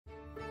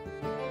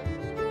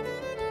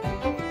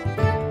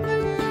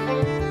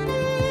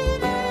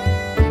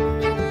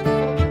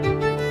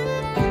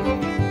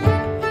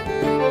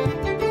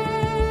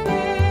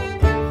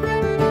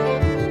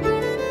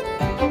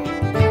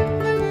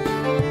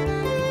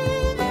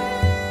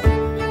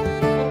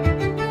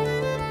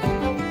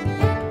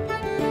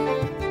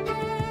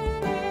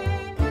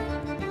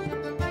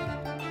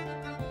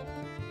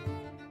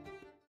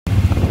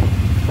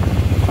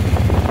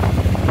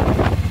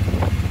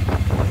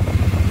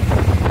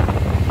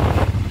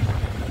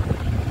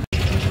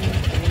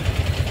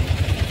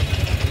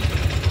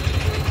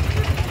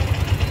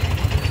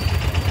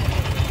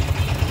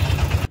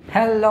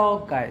Hello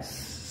guys,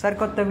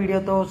 సరికొత్త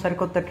వీడియోతో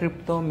సరికొత్త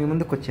ట్రిప్తో మీ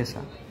ముందుకు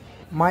వచ్చేసాం.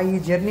 మా ఈ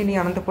జర్నీని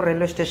అనంతపూర్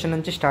రైల్వే స్టేషన్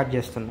నుంచి స్టార్ట్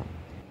చేస్తున్నాం.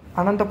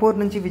 అనంతపూర్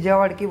నుంచి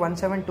విజయవాడకి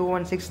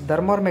 17216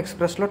 ధర్మవరం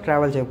ఎక్స్ప్రెస్లో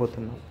ట్రావెల్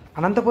చేయబోతున్నాం.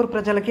 అనంతపూర్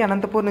ప్రజలకి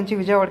అనంతపూర్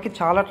నుంచి విజయవాడకి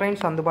చాలా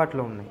ట్రైన్స్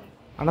అందుబాటులో ఉన్నాయి.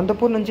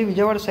 అనంతపూర్ నుంచి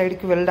విజయవాడ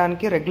సైడ్కి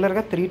వెళ్ళడానికి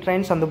రెగ్యులర్గా 3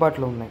 ట్రైన్స్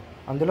అందుబాటులో ఉన్నాయి.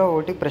 అందులో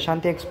ఒకటి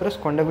Prashanti express,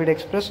 Kondaveedu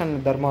express and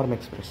Dharmavaram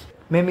express.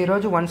 మేము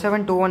ఈరోజు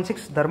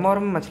 17216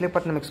 ధర్మవరం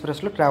మచిలీపట్నం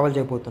ఎక్స్ప్రెస్లో ట్రావెల్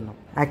చేయబోతున్నాం.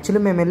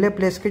 యాక్చువల్లీ మేము వెళ్ళే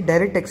ప్లేస్కి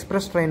డైరెక్ట్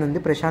ఎక్స్ప్రెస్ ట్రైన్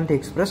ఉంది, ప్రశాంతి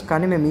ఎక్స్ప్రెస్.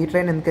 కానీ మేము ఈ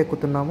ట్రైన్ ఎందుకు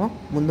ఎక్కుతున్నామో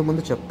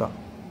ముందు చెప్తాం.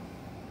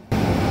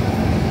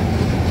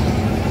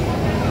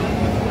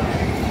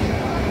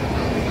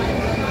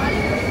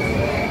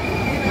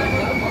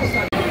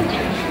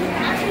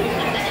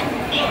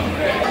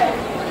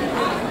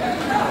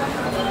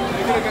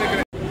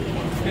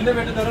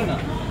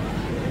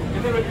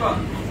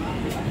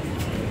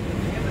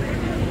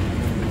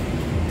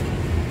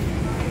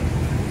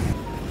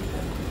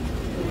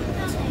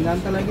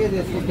 అంతలాగే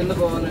కింద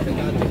పోవాలంటే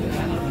కాదు,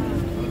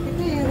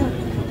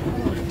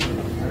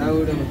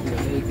 అడవుడు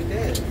ఎక్కితే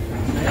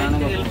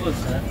వెళ్ళిపోదు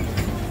సార్.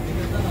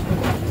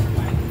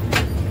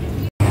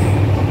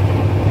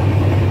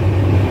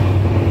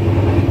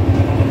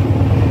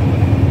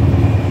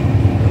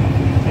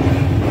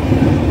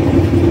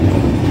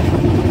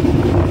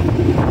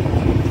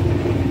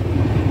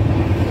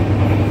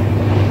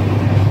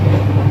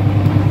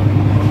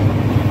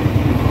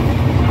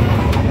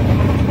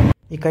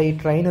 ఇక ఈ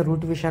ట్రైన్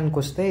రూట్ విషయానికి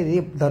వస్తే, ఇది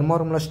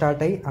ధర్మవరంలో స్టార్ట్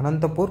అయ్యి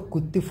అనంతపూర్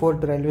కుత్తి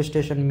ఫోర్ట్ రైల్వే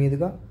స్టేషన్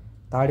మీదుగా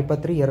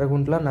తాడిపత్రి,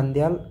 ఎర్రగుంట్ల,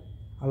 నంద్యాల్,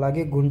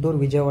 అలాగే గుంటూరు,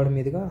 విజయవాడ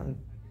మీదుగా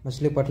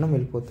మచిలీపట్నం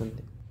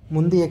వెళ్ళిపోతుంది.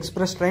 ముందు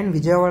ఎక్స్ప్రెస్ ట్రైన్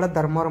విజయవాడ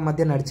ధర్మవరం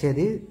మధ్య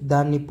నడిచేది.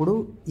 దాన్ని ఇప్పుడు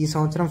ఈ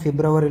సంవత్సరం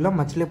ఫిబ్రవరిలో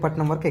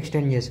మచిలీపట్నం వరకు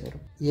ఎక్స్టెండ్ చేశారు.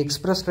 ఈ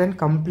ఎక్స్ప్రెస్ ట్రైన్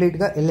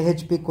కంప్లీట్గా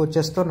LHP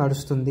కోచెస్తో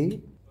నడుస్తుంది.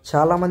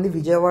 చాలామంది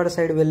విజయవాడ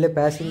సైడ్ వెళ్ళే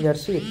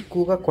ప్యాసింజర్స్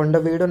ఎక్కువగా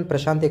కొండవీడు అండ్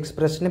ప్రశాంత్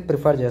ఎక్స్ప్రెస్ని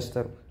ప్రిఫర్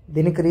చేస్తారు.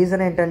 దీనికి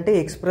రీజన్ ఏంటంటే,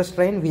 ఎక్స్ప్రెస్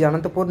ట్రైన్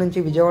అనంతపూర్ నుంచి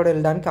విజయవాడ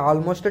వెళ్ళడానికి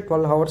ఆల్మోస్ట్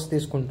 12 అవర్స్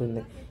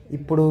తీసుకుంటుంది.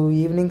 ఇప్పుడు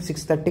ఈవినింగ్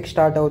 6:30కి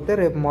స్టార్ట్ అవుతే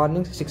రేపు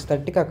మార్నింగ్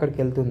 6:30కి అక్కడికి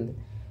వెళ్తుంది.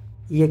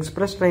 ఈ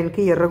ఎక్స్ప్రెస్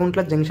ట్రైన్కి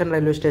ఎర్రగుంట్ల జంక్షన్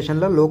రైల్వే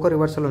స్టేషన్లో లోకో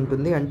రివర్సల్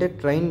ఉంటుంది, అంటే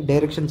ట్రైన్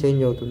డైరెక్షన్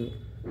చేంజ్ అవుతుంది.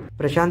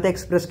 ప్రశాంత్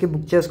ఎక్స్ప్రెస్కి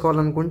బుక్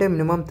చేసుకోవాలనుకుంటే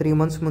మినిమం 3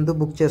 months ముందు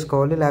బుక్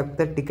చేసుకోవాలి,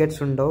 లేకపోతే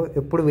టికెట్స్ ఉండవు,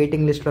 ఎప్పుడు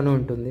వెయిటింగ్ లిస్ట్లోనే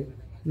ఉంటుంది.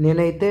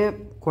 నేనైతే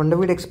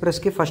కొండవీడు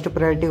ఎక్స్ప్రెస్కి ఫస్ట్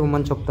ప్రయారిటీ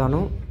ఇవ్వమని చెప్తాను.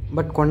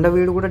 బట్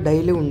కొండవీడు కూడా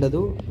డైలీ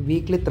ఉండదు,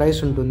 వీక్లీ థ్రైస్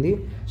ఉంటుంది.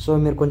 సో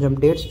మీరు కొంచెం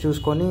డేట్స్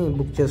చూసుకొని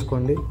బుక్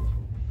చేసుకోండి.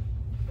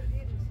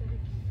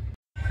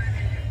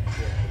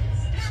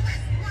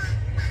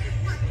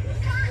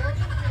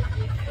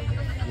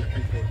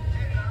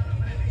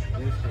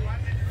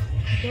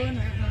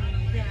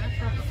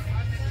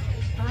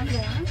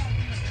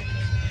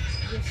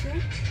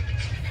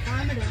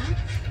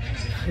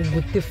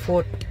 గుత్తి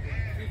ఫోర్ట్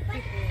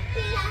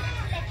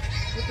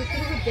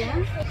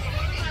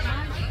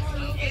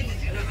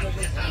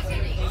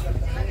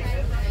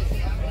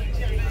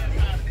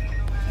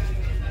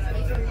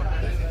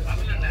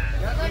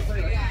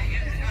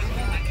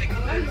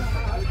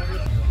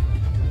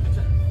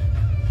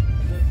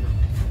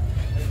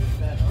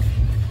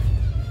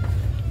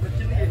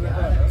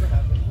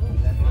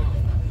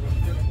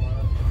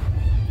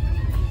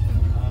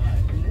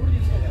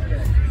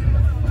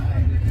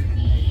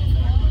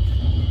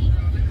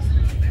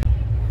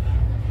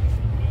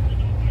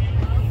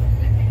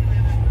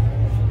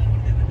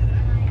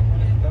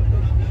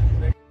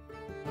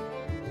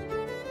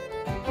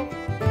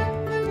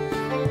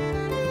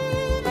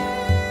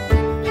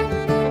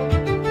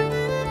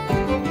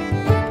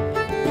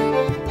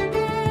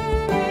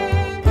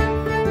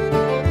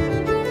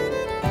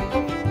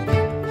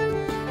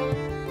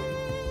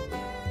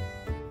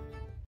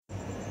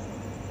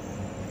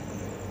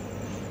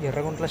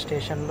ఎర్రగుంట్ల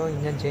స్టేషన్లో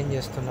ఇంజన్ చేంజ్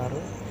చేస్తున్నారు.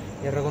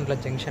 ఎర్రగుంట్ల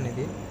జంక్షన్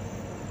ఇది.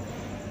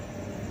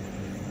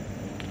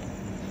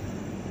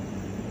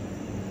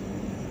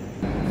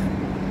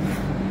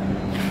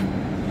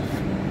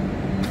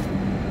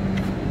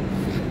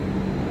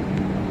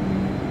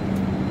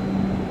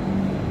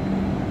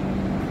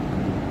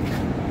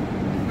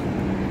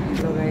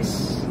 హలో గైస్,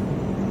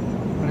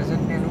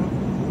 ప్రజెంట్ నేను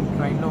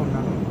ట్రైన్లో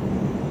ఉన్నాను.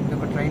 ఇది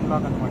ఒక ట్రైన్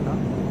బ్లాక్ అనమాట.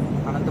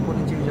 అనంతపూర్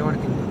నుంచి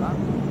విజయవాడకి వెళ్తున్నా.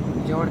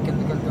 విజయవాడకి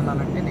ఎందుకు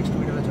వెళ్తున్నానంటే నెక్స్ట్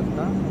వీడియోలో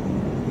చెప్తా.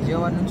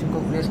 విజయవాడ నుంచి ఇంకో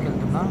ప్లేస్కి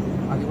వెళ్తున్నా,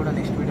 అది కూడా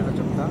నెక్స్ట్ వీడియోలో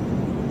చెప్తా.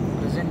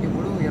 ప్రజెంట్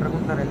ఇప్పుడు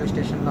ఎర్రగుంట్ల రైల్వే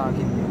స్టేషన్లో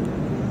ఆగింది.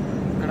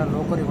 ఇక్కడ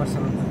లోకో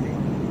రివర్సల్ ఉంటుంది.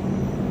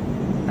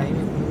 టైం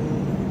ఇప్పుడు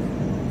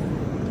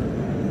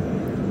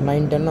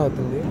 9:10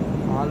 అవుతుంది.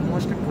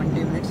 ఆల్మోస్ట్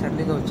 20 minutes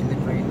ఎర్లీగా వచ్చింది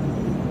ట్రైన్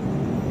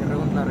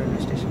ఎర్రగుంట్ల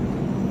రైల్వే స్టేషన్కి.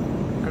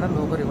 ఇక్కడ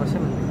లోకో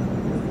రివర్సల్ ఉంది.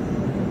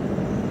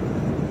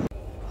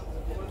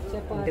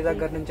 ఇంటి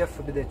దగ్గర నుంచే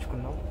ఫుడ్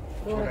తెచ్చుకున్నాం.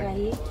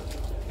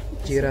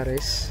 జీరా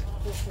రైస్,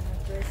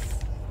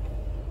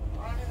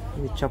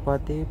 ఇది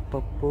చపాతీ,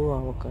 పప్పు,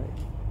 ఆవకాయ.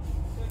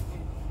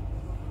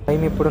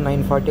 టైం ఇప్పుడు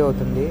 9:40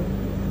 అవుతుంది.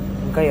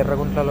 ఇంకా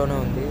ఎర్రగుంట్లలోనే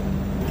ఉంది.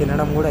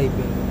 తినడం కూడా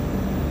అయిపోయింది.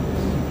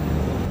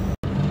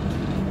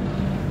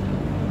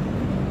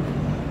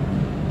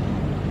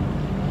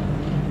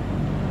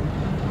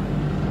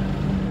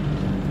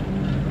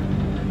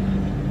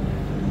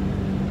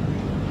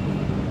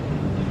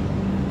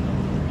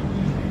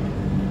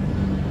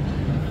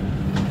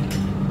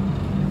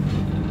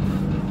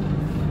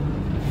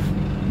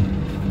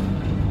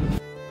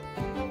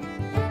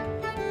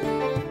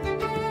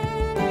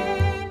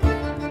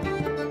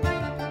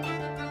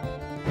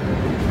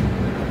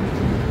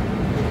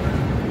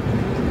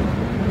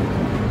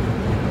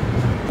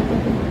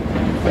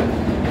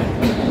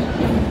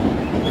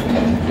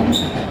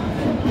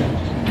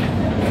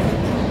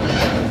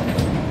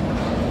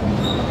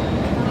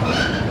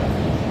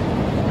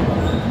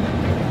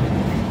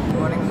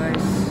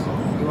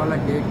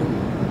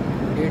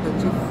 డేట్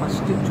వచ్చి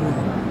 1st June.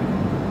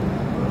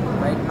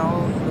 రైట్ నౌ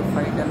ఇప్పుడు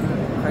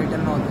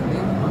 5:10 అవుతుంది.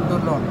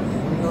 గుంటూరులో ఉన్నాం,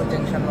 గుంటూరు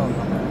జంక్షన్లో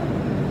ఉన్నాం.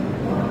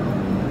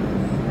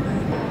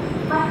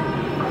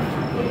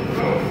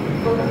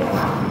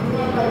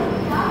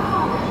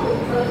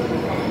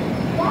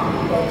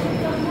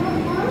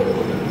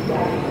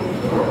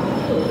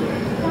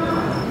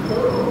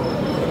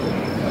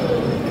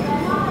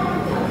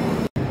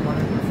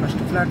 మనం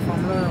ఫస్ట్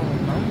ప్లాట్ఫామ్లో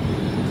ఉన్నాం.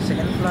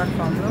 సెకండ్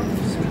ప్లాట్ఫామ్లో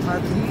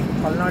సింహాద్రి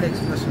పల్నాడు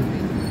ఎక్స్ప్రెస్ ఉంది.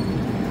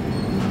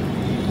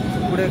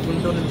 ఇప్పుడే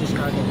గుంటూరు నుంచి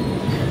స్టార్ట్ అయింది.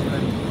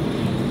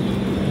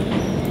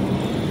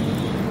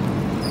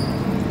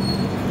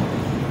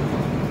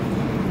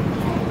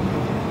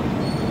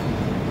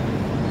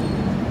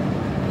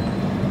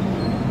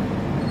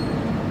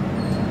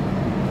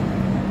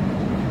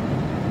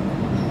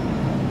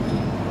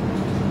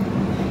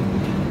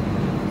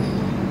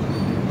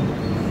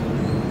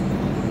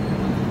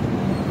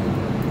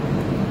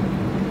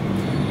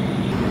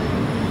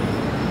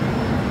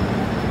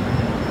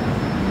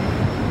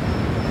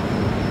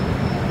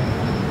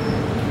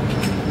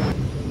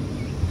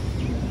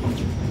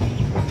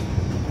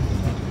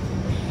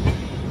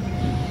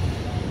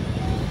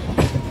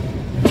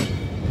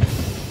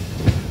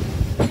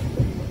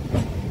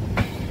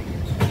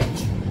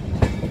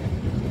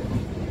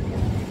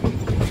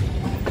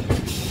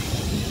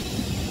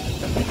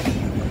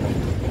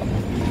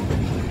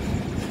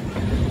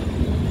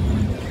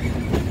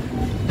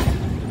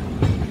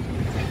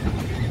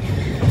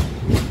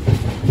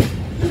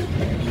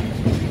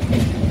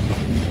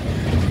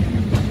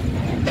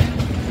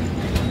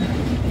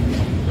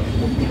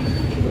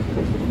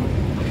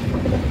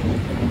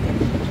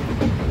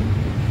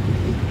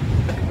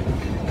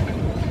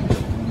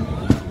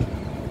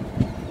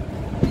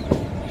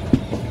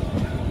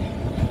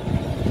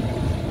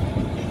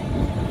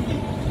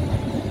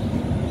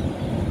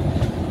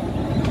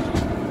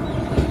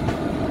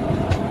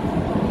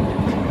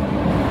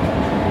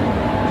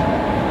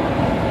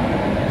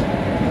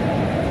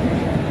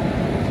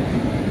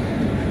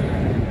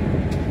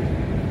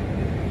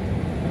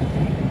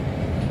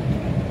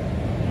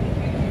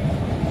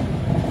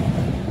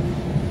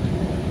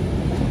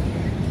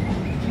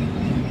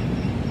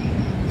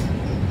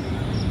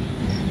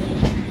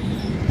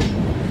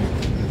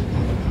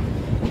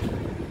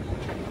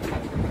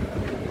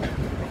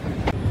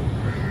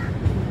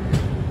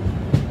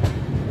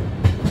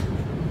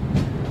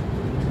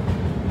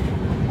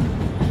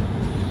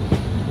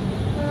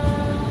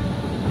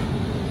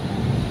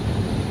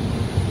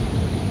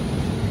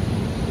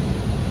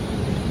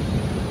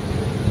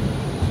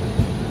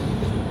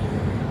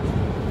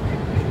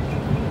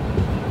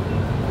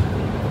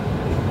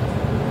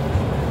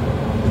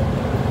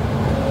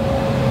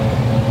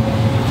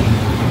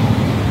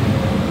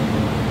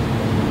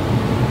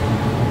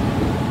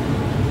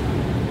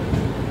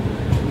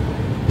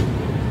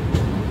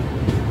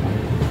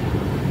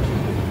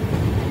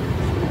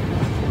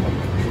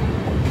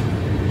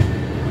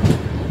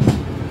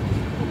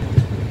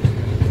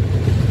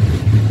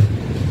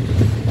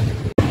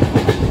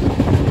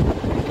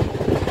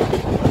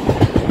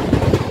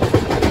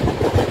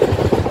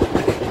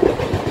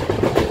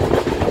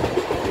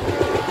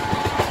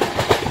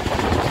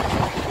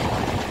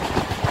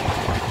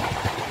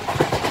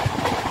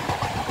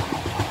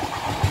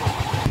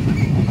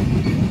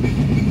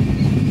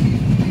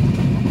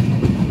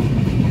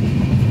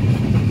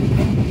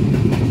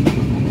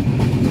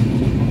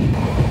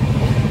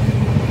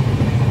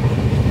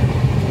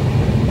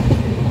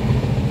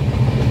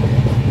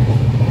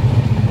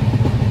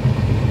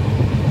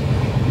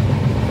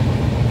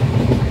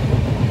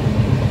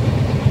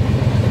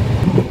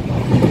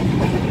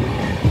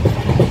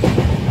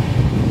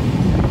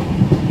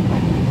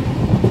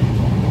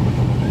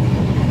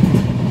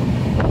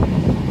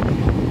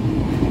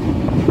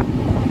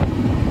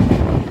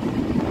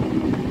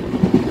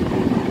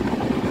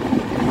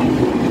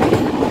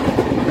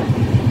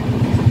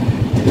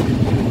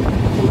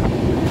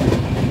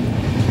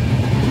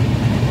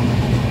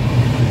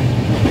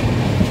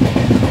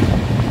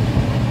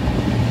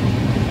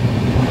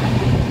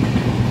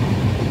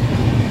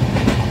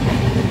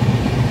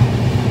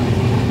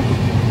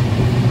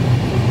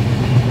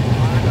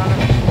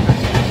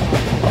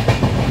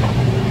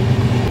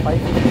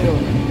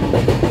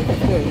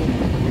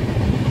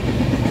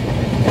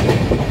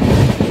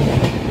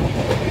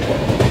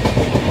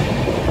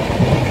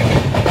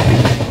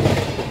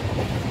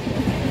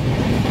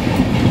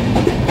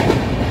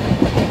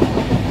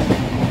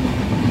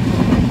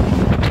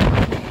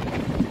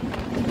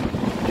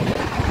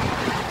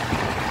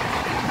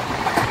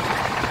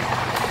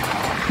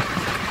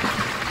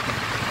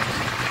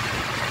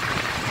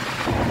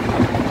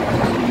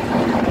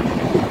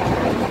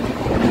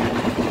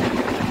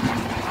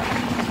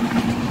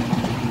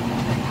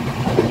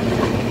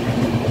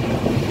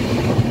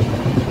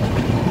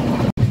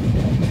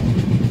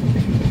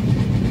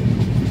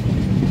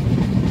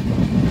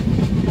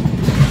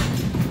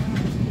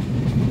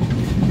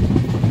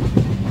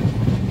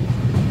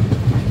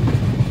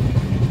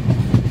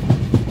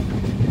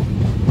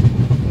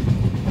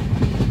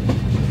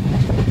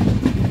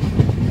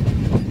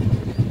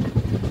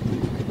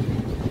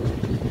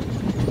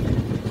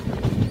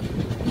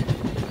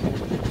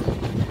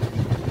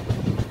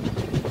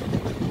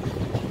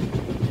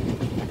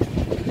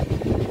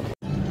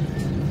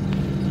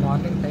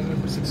 టైం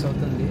ఇప్పుడు 6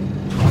 అవుతుంది.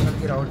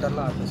 అక్కడికి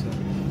రౌటర్లో ఆపేసారు.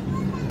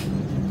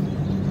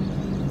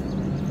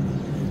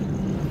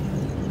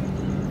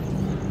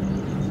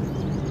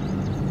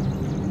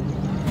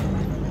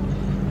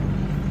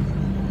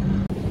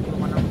 ఇప్పుడు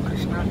మనం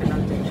కృష్ణా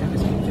కెనాల్ జంక్షన్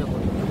స్కిప్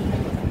చేయబోతున్నాం.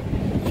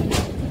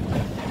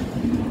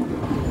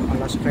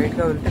 అలా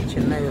స్ట్రైట్గా వెళ్తే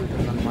చెన్నై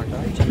వెళ్తుంది అనమాట.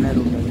 చెన్నై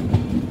రూట్ అది.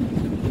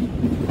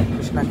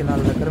 కృష్ణా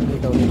కెనాల్ దగ్గర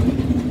మీట్ అవుతుంది.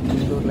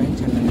 గుంటూరు లైన్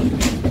చెన్నై.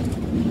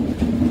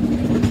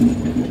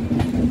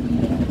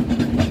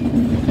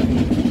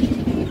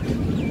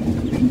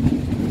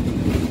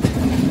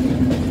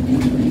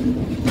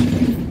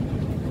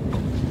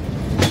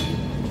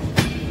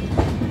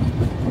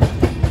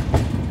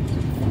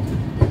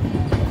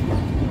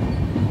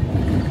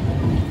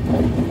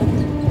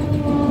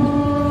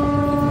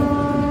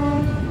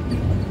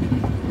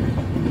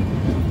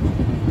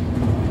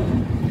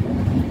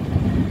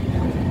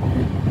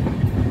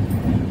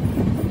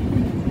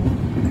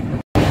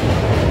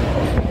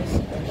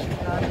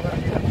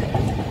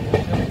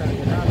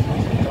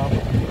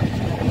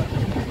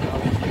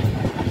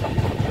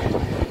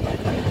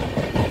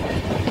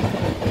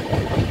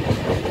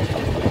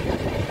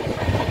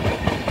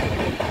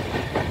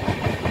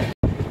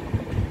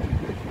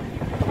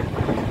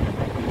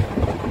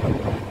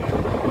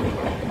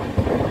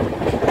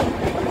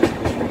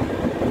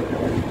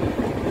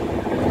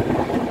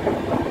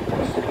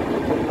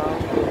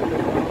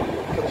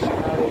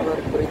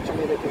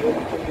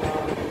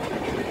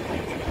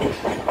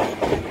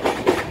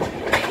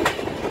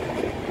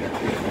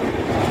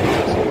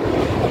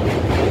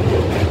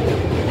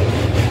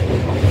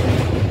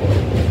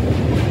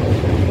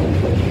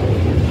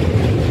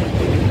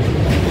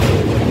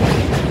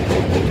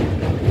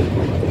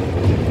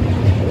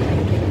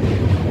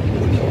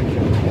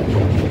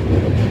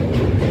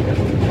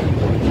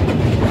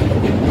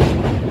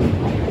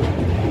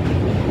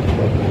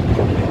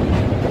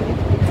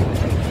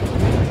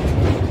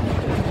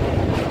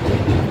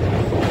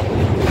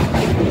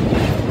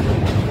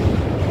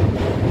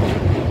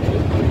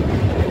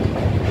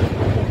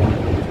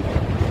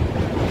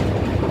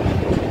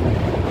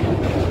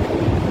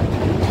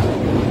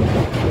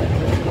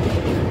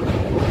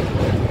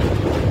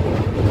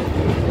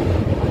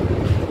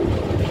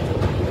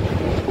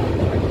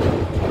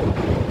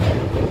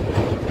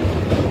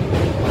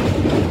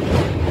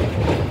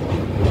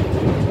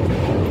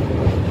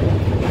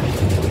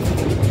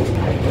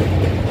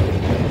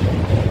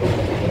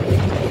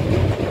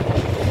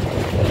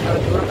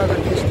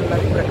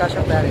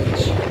 ప్రకాశం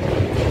బ్యారేజ్.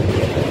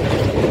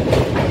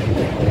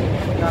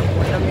 ఇలా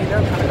కొండ మీద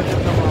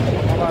కనకదుర్గమ్మ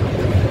అమ్మవారు.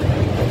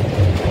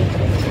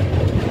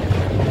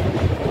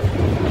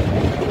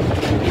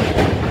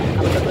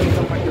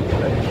 కనకదుర్గమ్మ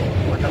టెంపుల్ అది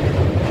కొండ మీద.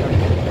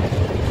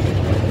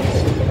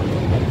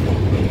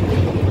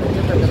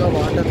 పెద్దగా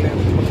వాటర్ లేవు.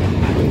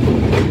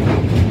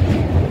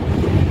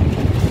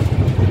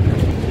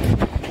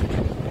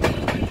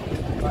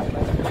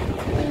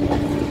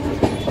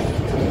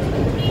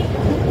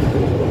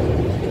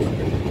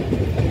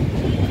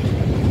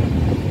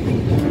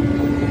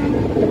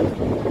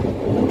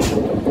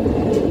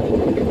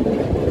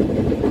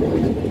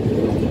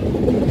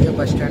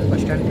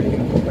 Bus stand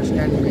building, bus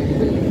stand main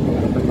building,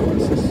 Varapalli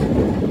buses.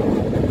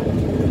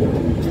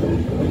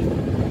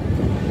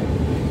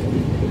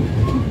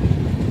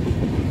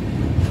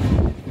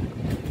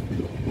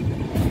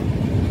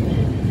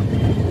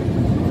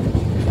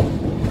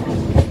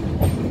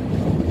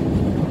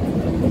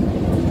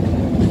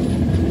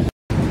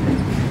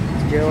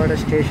 Vijayawada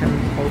station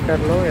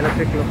అవుటర్లో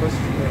electric locus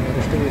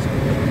rest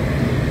తీసుకుంటారు.